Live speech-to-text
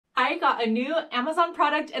I got a new Amazon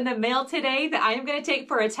product in the mail today that I am going to take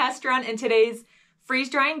for a test run in today's freeze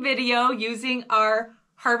drying video using our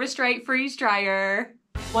Harvest Right freeze dryer.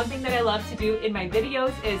 One thing that I love to do in my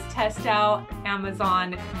videos is test out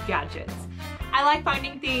Amazon gadgets. I like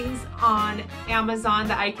finding things on Amazon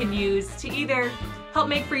that I can use to either help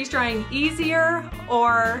make freeze drying easier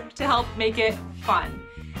or to help make it fun.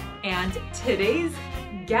 And today's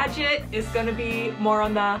gadget is going to be more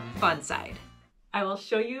on the fun side. I will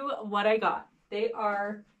show you what I got. They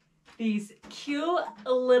are these cute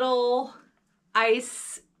little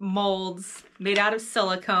ice molds made out of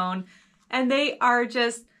silicone, and they are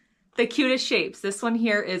just the cutest shapes. This one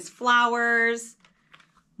here is flowers,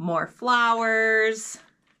 more flowers.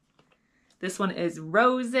 This one is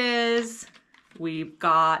roses. We've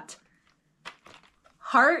got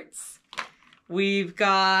hearts. We've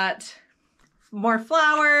got more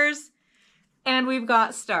flowers, and we've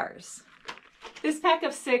got stars. This pack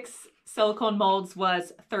of 6 silicone molds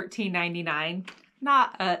was $13.99.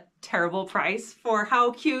 Not a terrible price for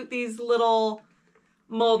how cute these little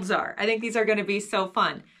molds are. I think these are going to be so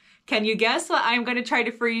fun. Can you guess what I'm going to try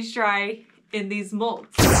to freeze dry in these molds?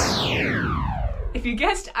 If you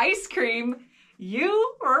guessed ice cream,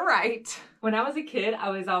 you were right. When I was a kid, I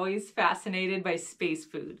was always fascinated by space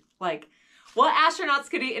food. Like what astronauts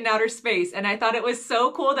could eat in outer space. And I thought it was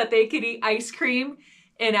so cool that they could eat ice cream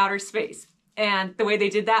in outer space. And the way they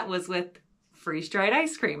did that was with freeze-dried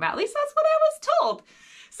ice cream. At least that's what I was told.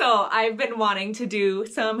 So I've been wanting to do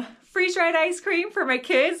some freeze-dried ice cream for my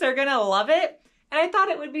kids. They're gonna love it. And I thought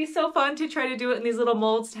it would be so fun to try to do it in these little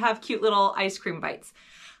molds to have cute little ice cream bites.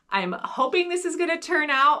 I'm hoping this is gonna turn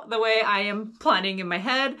out the way I am planning in my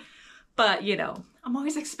head, but you know, I'm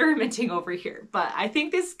always experimenting over here, but I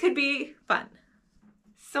think this could be fun.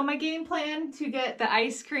 So my game plan to get the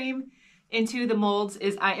ice cream into the molds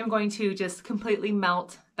is I am going to just completely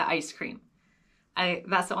melt the ice cream.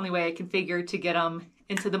 That's the only way I can figure to get them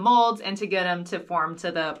into the molds and to get them to form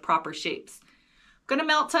to the proper shapes. I'm gonna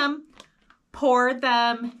melt them, pour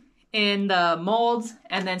them in the molds,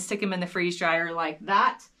 and then stick them in the freeze dryer like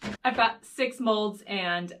that. I've got 6 molds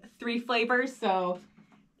and 3 flavors, so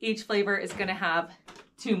each flavor is gonna have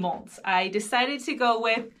 2 molds. I decided to go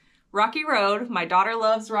with Rocky Road. My daughter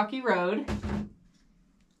loves Rocky Road.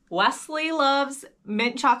 Wesley loves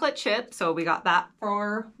mint chocolate chip, so we got that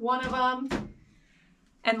for one of them.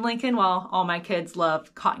 And Lincoln, well, all my kids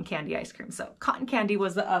love cotton candy ice cream, so cotton candy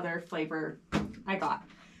was the other flavor I got.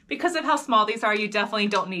 Because of how small these are, you definitely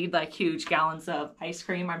don't need like huge gallons of ice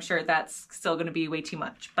cream. I'm sure that's still gonna be way too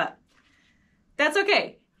much, but that's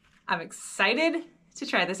okay. I'm excited to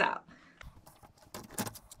try this out.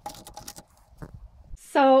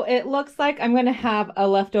 So it looks like I'm gonna have a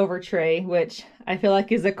leftover tray, which I feel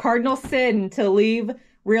like is a cardinal sin to leave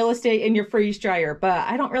real estate in your freeze dryer, but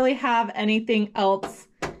I don't really have anything else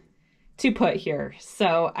to put here.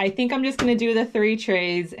 So I think I'm just gonna do the 3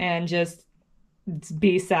 trays and just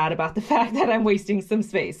be sad about the fact that I'm wasting some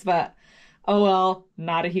space, but oh well,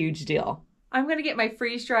 not a huge deal. I'm gonna get my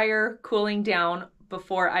freeze dryer cooling down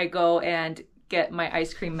before I go and get my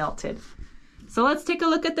ice cream melted. So let's take a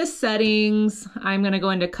look at the settings. I'm gonna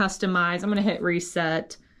go into customize. I'm gonna hit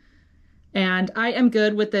reset. And I am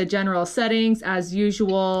good with the general settings as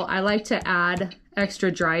usual. I like to add extra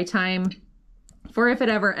dry time for if it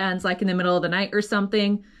ever ends like in the middle of the night or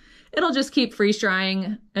something. It'll just keep freeze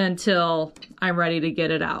drying until I'm ready to get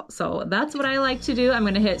it out. So that's what I like to do. I'm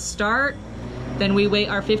gonna hit start. Then we wait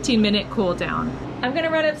our 15-minute cool down. I'm gonna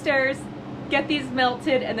run upstairs, get these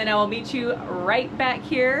melted, and then I will meet you right back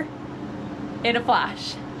here in a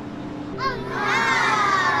flash.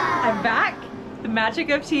 I'm back. The magic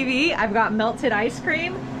of TV. I've got melted ice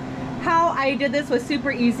cream. How I did this was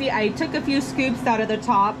super easy. I took a few scoops out of the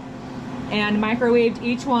top and microwaved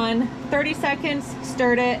each one. 30 seconds,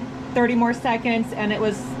 stirred it, 30 more seconds, and it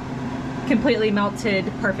was completely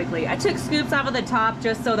melted perfectly. I took scoops out of the top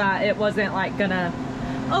just so that it wasn't like gonna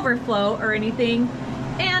overflow or anything.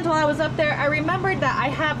 And while I was up there, I remembered that I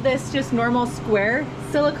have this just normal square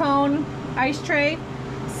silicone ice tray.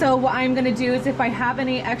 So what I'm gonna do is if I have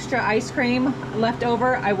any extra ice cream left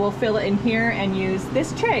over, I will fill it in here and use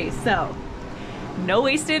this tray. So no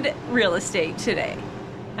wasted real estate today.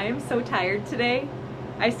 I am so tired today.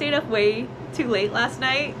 I stayed up way too late last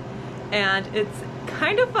night, and it's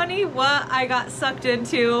kind of funny what I got sucked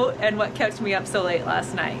into and what kept me up so late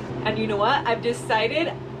last night. And you know what? I've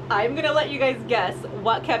decided I'm gonna let you guys guess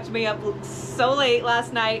what kept me up so late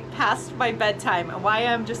last night past my bedtime and why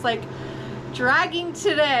I'm just like dragging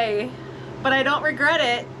today, but I don't regret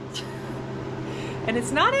it. And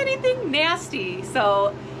it's not anything nasty,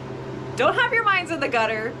 so don't have your minds in the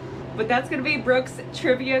gutter. but that's gonna be Brooke's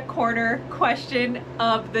Trivia Corner question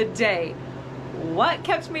of the day. What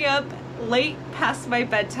kept me up late past my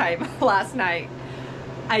bedtime last night?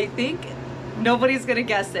 I think nobody's gonna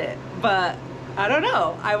guess it, but I don't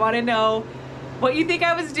know. I wanna know what you think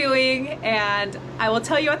I was doing, and I will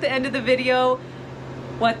tell you at the end of the video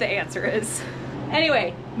what the answer is.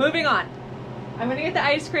 Anyway, moving on. I'm gonna get the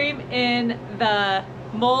ice cream in the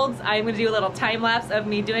molds. I'm gonna do a little time lapse of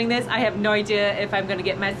me doing this. I have no idea if I'm gonna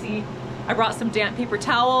get messy. I brought some damp paper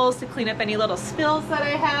towels to clean up any little spills that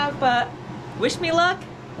I have, but wish me luck.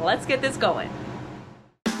 Let's get this going.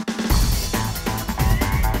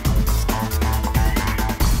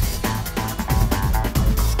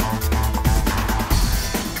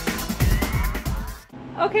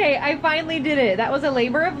 Okay, I finally did it. That was a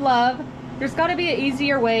labor of love. There's got to be an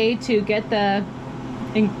easier way to get the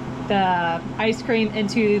ice cream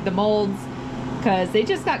into the molds because they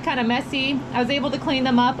just got kind of messy. I was able to clean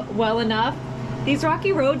them up well enough. These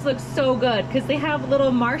Rocky Roads look so good because they have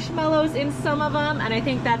little marshmallows in some of them, and I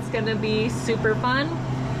think that's going to be super fun.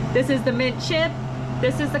 This is the mint chip,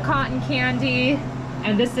 this is the cotton candy,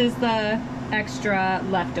 and this is the extra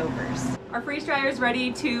leftovers. Our freeze dryer is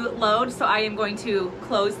ready to load, so I am going to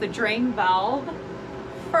close the drain valve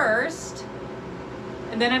first,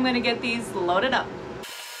 and then I'm going to get these loaded up.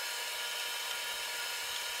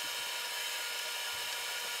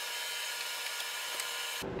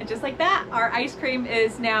 And just like that, our ice cream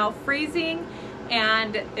is now freezing,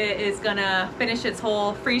 and it is gonna finish its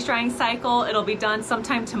whole freeze drying cycle. It'll be done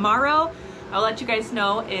sometime tomorrow. I'll let you guys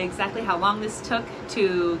know exactly how long this took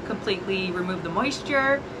to completely remove the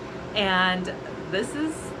moisture, and this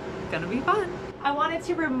is gonna be fun. I wanted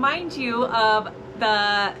to remind you of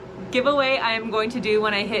the giveaway I am going to do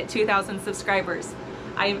when I hit 2,000 subscribers.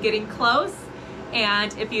 I am getting close,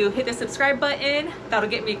 and if you hit the subscribe button, that'll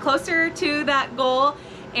get me closer to that goal,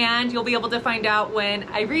 and you'll be able to find out when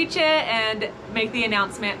I reach it and make the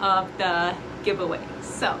announcement of the giveaway.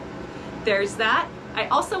 So there's that. I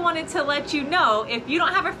also wanted to let you know, if you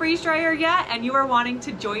don't have a freeze dryer yet and you are wanting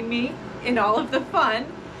to join me in all of the fun,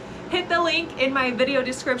 hit the link in my video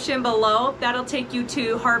description below. That'll take you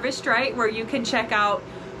to Harvest Right, where you can check out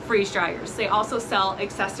freeze dryers. They also sell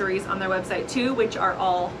accessories on their website too, which are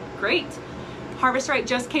all great. Harvest Right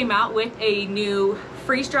just came out with a new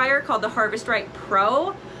freeze dryer called the Harvest Right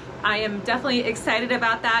Pro. I am definitely excited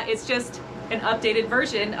about that. It's just an updated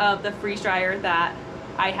version of the freeze dryer that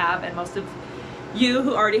I have, and most of you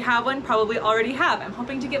who already have one probably already have. I'm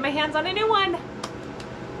hoping to get my hands on a new one.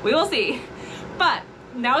 We will see. But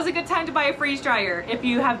now is a good time to buy a freeze dryer if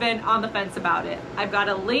you have been on the fence about it. I've got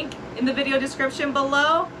a link in the video description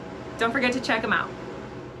below. Don't forget to check them out.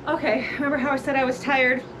 Okay, remember how I said I was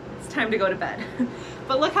tired? It's time to go to bed.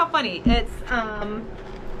 But look how funny. It's,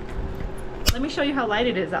 let me show you how light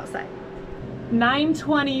it is outside.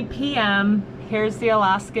 9:20 p.m. Here's the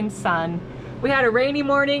Alaskan sun. We had a rainy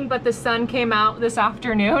morning, but the sun came out this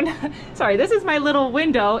afternoon. Sorry, this is my little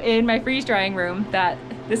window in my freeze drying room.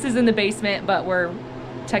 This is in the basement, but we're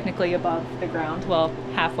technically above the ground, well,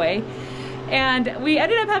 halfway. And we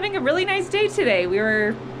ended up having a really nice day today. We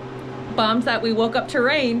were bummed that we woke up to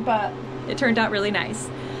rain, but it turned out really nice.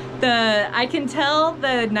 I can tell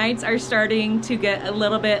the nights are starting to get a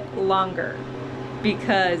little bit longer,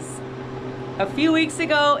 because a few weeks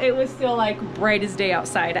ago it was still like bright as day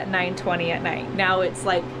outside at 9:20 at night. Now it's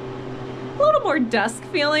like a little more dusk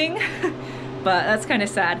feeling, but that's kind of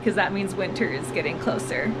sad because that means winter is getting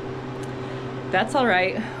closer. That's all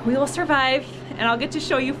right, we will survive, and I'll get to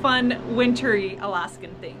show you fun wintry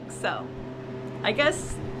Alaskan things. So I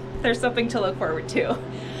guess there's something to look forward to.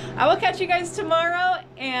 I will catch you guys tomorrow,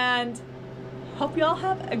 and hope you all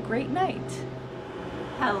have a great night.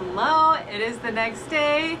 Hello, it is the next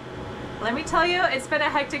day. Let me tell you, it's been a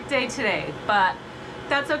hectic day today, but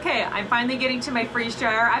that's okay. I'm finally getting to my freeze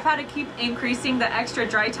dryer. I've had to keep increasing the extra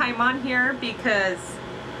dry time on here because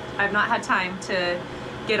I've not had time to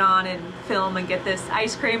get on and film and get this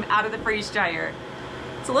ice cream out of the freeze dryer.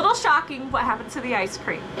 It's a little shocking what happened to the ice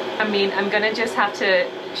cream. I mean, I'm gonna just have to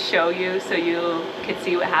show you so you could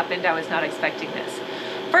see what happened. I was not expecting this.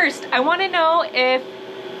 First, I wanna know if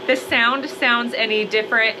the sound sounds any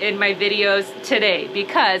different in my videos today,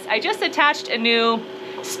 because I just attached a new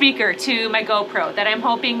speaker to my GoPro that I'm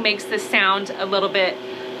hoping makes the sound a little bit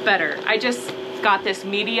better. I just got this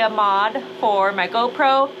media mod for my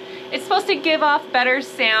GoPro. It's supposed to give off better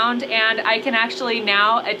sound, and I can actually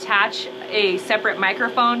now attach a separate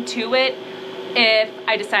microphone to it if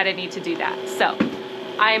I decide I need to do that. So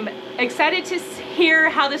I'm excited to hear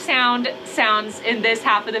how the sound sounds in this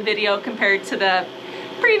half of the video compared to the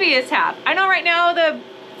previous half. I know right now the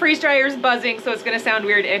freeze dryer's buzzing, so it's gonna sound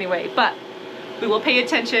weird anyway, but we will pay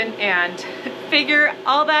attention and figure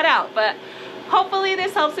all that out. But hopefully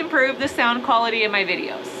this helps improve the sound quality in my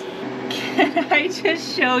videos. Can I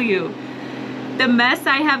just show you the mess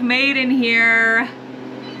I have made in here?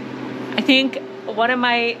 I think one of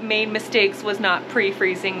my main mistakes was not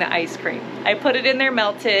pre-freezing the ice cream. I put it in there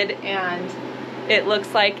melted, and it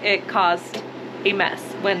looks like it caused a mess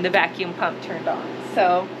when the vacuum pump turned on.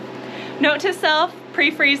 So note to self,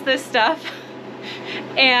 pre-freeze this stuff.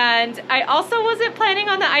 And I also wasn't planning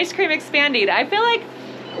on the ice cream expanding. I feel like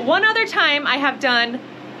one other time I have done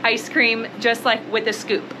ice cream just like with a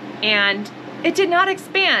scoop, and it did not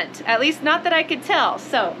expand, at least not that I could tell.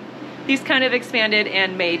 So these kind of expanded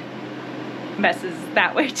and made messes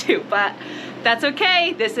that way too, but that's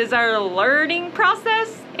okay. This is our learning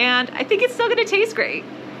process, and I think it's still gonna taste great.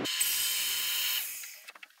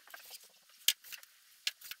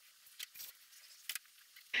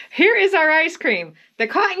 Here is our ice cream. The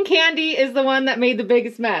cotton candy is the one that made the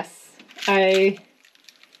biggest mess. We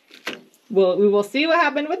will see what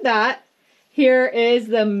happened with that. Here is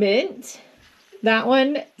the mint. That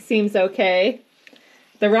one seems okay.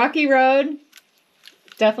 The Rocky Road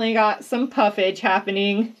definitely got some puffage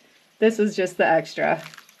happening. This was just the extra.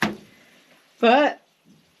 But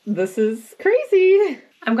this is crazy.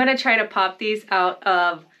 I'm gonna try to pop these out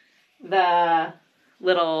of the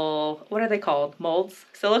little, what are they called? Molds?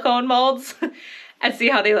 Silicone molds? And see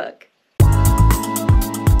how they look.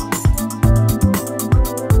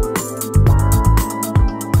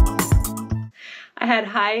 I had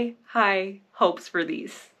high hopes for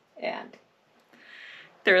these, and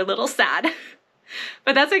they're a little sad.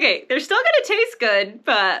 But that's okay. They're still gonna taste good,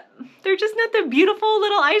 but they're just not the beautiful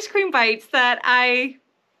little ice cream bites that I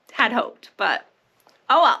had hoped. But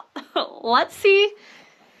oh well. Let's see.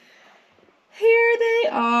 Here they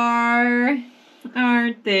are.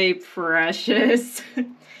 Aren't they precious?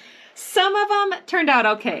 Some of them turned out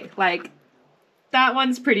okay. Like, that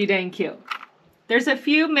one's pretty dang cute. There's a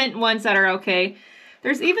few mint ones that are okay.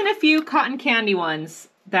 There's even a few cotton candy ones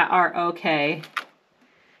that are okay.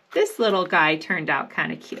 This little guy turned out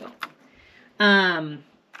kind of cute.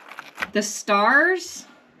 The stars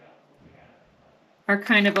are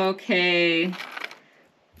kind of okay.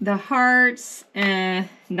 The hearts,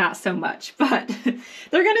 not so much, but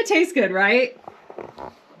they're gonna taste good, right?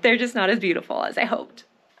 They're just not as beautiful as I hoped.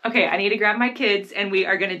 Okay, I need to grab my kids and we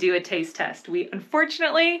are gonna do a taste test. We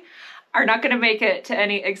unfortunately are not gonna make it to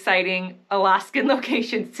any exciting Alaskan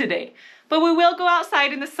locations today, but we will go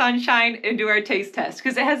outside in the sunshine and do our taste test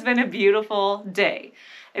because it has been a beautiful day.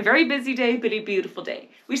 A very busy day, but a beautiful day.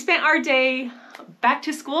 We spent our day back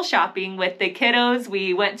to school shopping with the kiddos.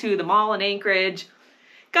 We went to the mall in Anchorage,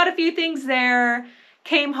 got a few things there,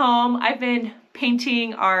 came home. I've been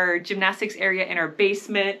painting our gymnastics area in our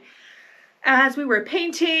basement. As we were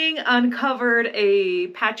painting, uncovered a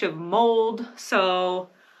patch of mold. So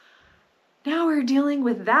now we're dealing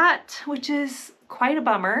with that, which is quite a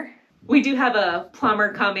bummer. We do have a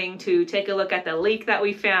plumber coming to take a look at the leak that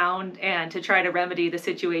we found and to try to remedy the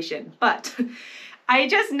situation. But I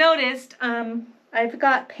just noticed I've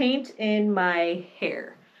got paint in my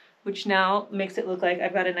hair, which now makes it look like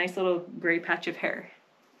I've got a nice little gray patch of hair,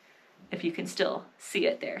 if you can still see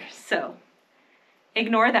it there. So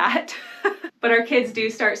ignore that. But our kids do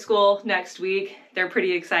start school next week. They're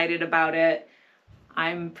pretty excited about it.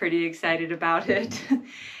 I'm pretty excited about it.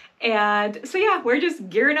 And so yeah, we're just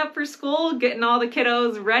gearing up for school, getting all the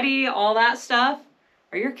kiddos ready, all that stuff.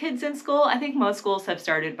 Are your kids in school? I think most schools have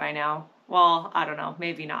started by now. Well, I don't know,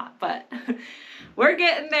 maybe not, but we're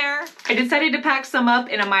getting there. I decided to pack some up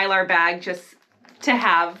in a Mylar bag just to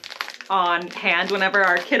have on hand whenever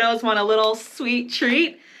our kiddos want a little sweet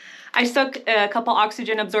treat. I stuck a couple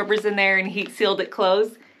oxygen absorbers in there and heat sealed it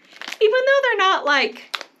closed. Even though they're not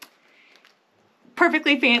like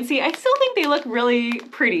perfectly fancy, I still think they look really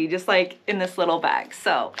pretty just like in this little bag.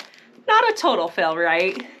 So not a total fail,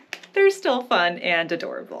 right? They're still fun and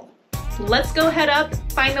adorable. Let's go head up,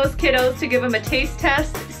 find those kiddos to give them a taste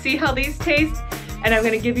test, see how these taste, and I'm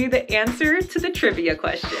gonna give you the answer to the trivia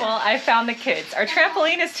question. Well, I found the kids. Our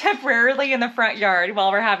trampoline is temporarily in the front yard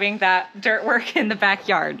while we're having that dirt work in the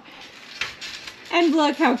backyard. And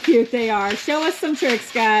look how cute they are. Show us some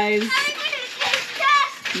tricks, guys.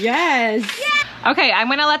 Yes. Okay, I'm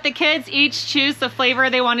gonna let the kids each choose the flavor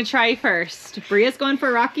they want to try first. Bria's going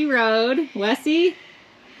for Rocky Road. Wessie?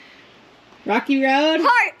 Rocky Road?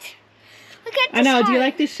 Heart. Look at this. I know, heart. do you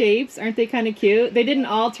like the shapes? Aren't they kind of cute? They didn't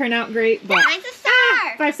all turn out great, but... Mine's a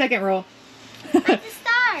star. 5-second rule. Mine's a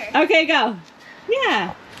star. Okay, go.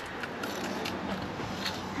 Yeah.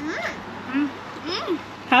 Mm.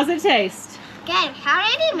 How's it taste? Again, how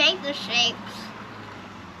did he make the shapes?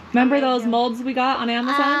 Remember those molds we got on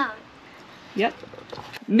Amazon? Yep.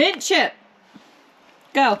 Mint chip.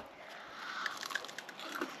 Go.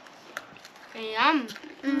 Yum.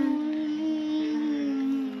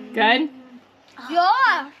 Good?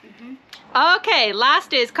 Yeah. Okay,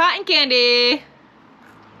 last is cotton candy.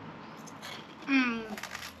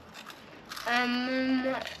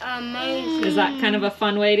 Amazing. Is that kind of a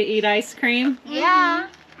fun way to eat ice cream? Yeah.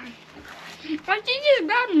 I think it's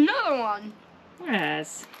about another one.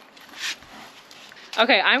 Yes.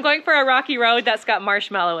 Okay, I'm going for a Rocky Road that's got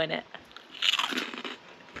marshmallow in it.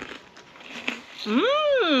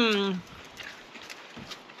 Mmm.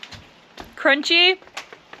 Crunchy,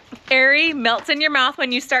 airy, melts in your mouth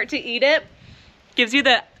when you start to eat it. Gives you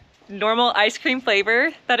the normal ice cream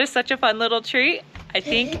flavor. That is such a fun little treat. I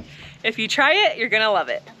think if you try it, you're gonna love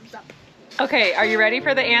it. Okay, are you ready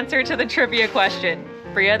for the answer to the trivia question?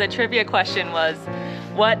 Bria, the trivia question was,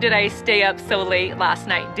 what did I stay up so late last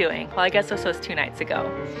night doing? Well, I guess this was 2 nights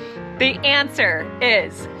ago. The answer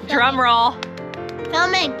is, drum roll.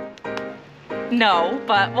 Filming. No,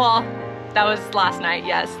 but well, that was last night,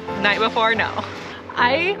 yes. Night before, no.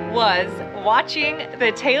 I was watching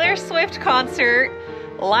the Taylor Swift concert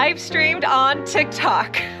live streamed on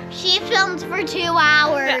TikTok. She filmed for 2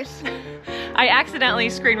 hours. I accidentally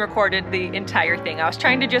screen recorded the entire thing. I was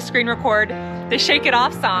trying to just screen record the Shake It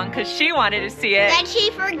Off song because she wanted to see it. Then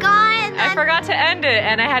she forgot. And then I forgot to end it,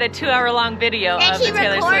 and I had a 2-hour-long video of the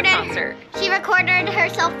Taylor Swift concert. She recorded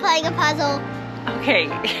herself playing a puzzle. Okay.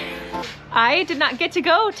 I did not get to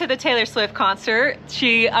go to the Taylor Swift concert.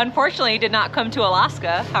 She unfortunately did not come to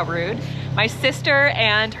Alaska. How rude. My sister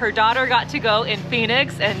and her daughter got to go in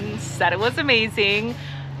Phoenix and said it was amazing.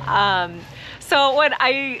 So when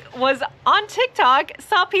I was on TikTok,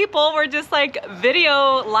 saw people were just like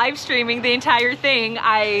video live streaming the entire thing.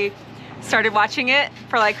 I started watching it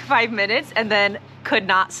for like 5 minutes and then could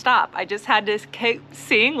not stop. I just had to keep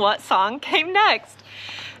seeing what song came next.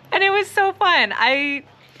 And it was so fun. I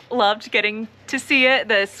loved getting to see it.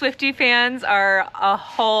 The Swiftie fans are a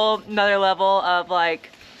whole nother level of like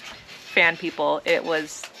fan people. It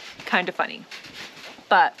was kind of funny,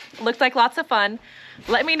 but looked like lots of fun.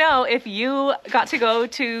 Let me know if you got to go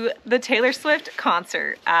to the Taylor Swift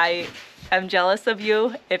concert. I am jealous of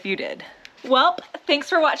you if you did. Well, thanks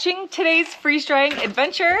for watching today's freeze drying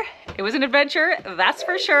adventure. It was an adventure, that's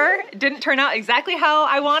for sure. It didn't turn out exactly how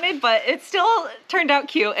I wanted, but it still turned out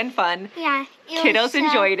cute and fun. Yeah. Kiddos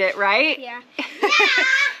enjoyed it, right? Yeah.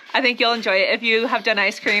 I think you'll enjoy it. If you have done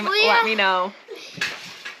ice cream, let me know.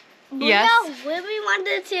 Yes? When we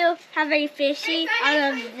wanted to have a fishy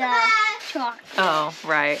out of the chalk. Oh,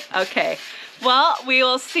 right. Okay. Well, we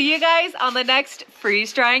will see you guys on the next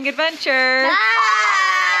freeze drying adventure. Bye!